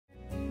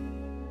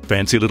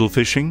Fancy little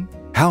fishing?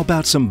 How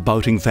about some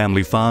boating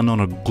family fun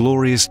on a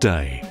glorious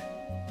day?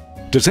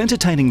 Does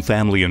entertaining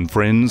family and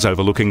friends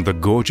overlooking the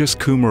gorgeous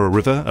Coomera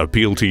River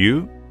appeal to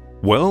you?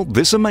 Well,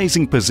 this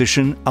amazing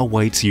position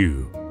awaits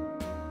you.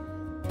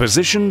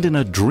 Positioned in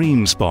a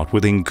dream spot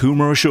within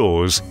Coomera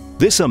shores,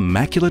 this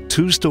immaculate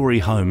two-storey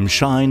home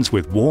shines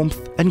with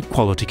warmth and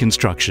quality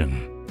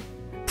construction.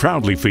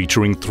 Proudly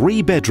featuring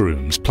 3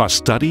 bedrooms plus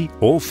study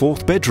or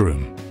 4th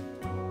bedroom,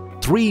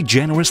 3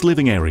 generous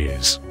living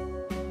areas,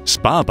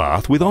 spa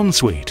bath with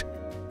ensuite,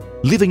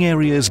 living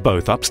areas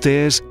both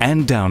upstairs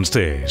and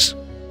downstairs,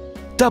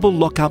 double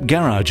lock-up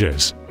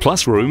garages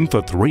plus room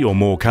for 3 or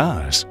more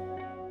cars.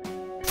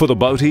 For the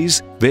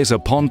boaties, there's a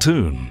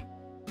pontoon.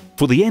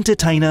 For the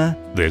entertainer,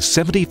 there's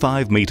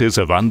 75 metres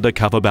of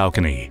undercover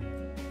balcony.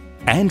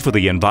 And for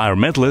the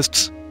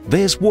environmentalists,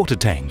 there's water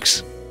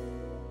tanks.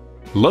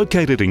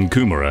 Located in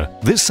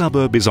Coomera, this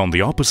suburb is on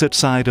the opposite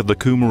side of the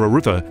Coomera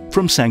River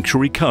from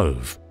Sanctuary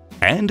Cove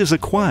and is a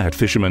quiet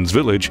fisherman's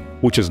village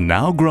which has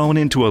now grown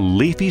into a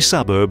leafy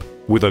suburb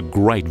with a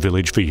great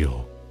village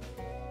feel.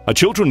 A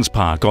children's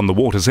park on the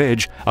water's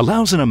edge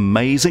allows an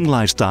amazing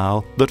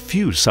lifestyle that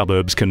few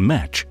suburbs can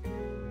match.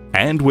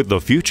 And with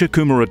the future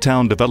Coomera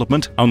town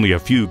development only a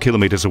few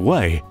kilometres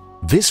away,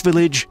 this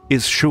village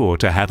is sure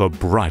to have a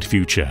bright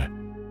future.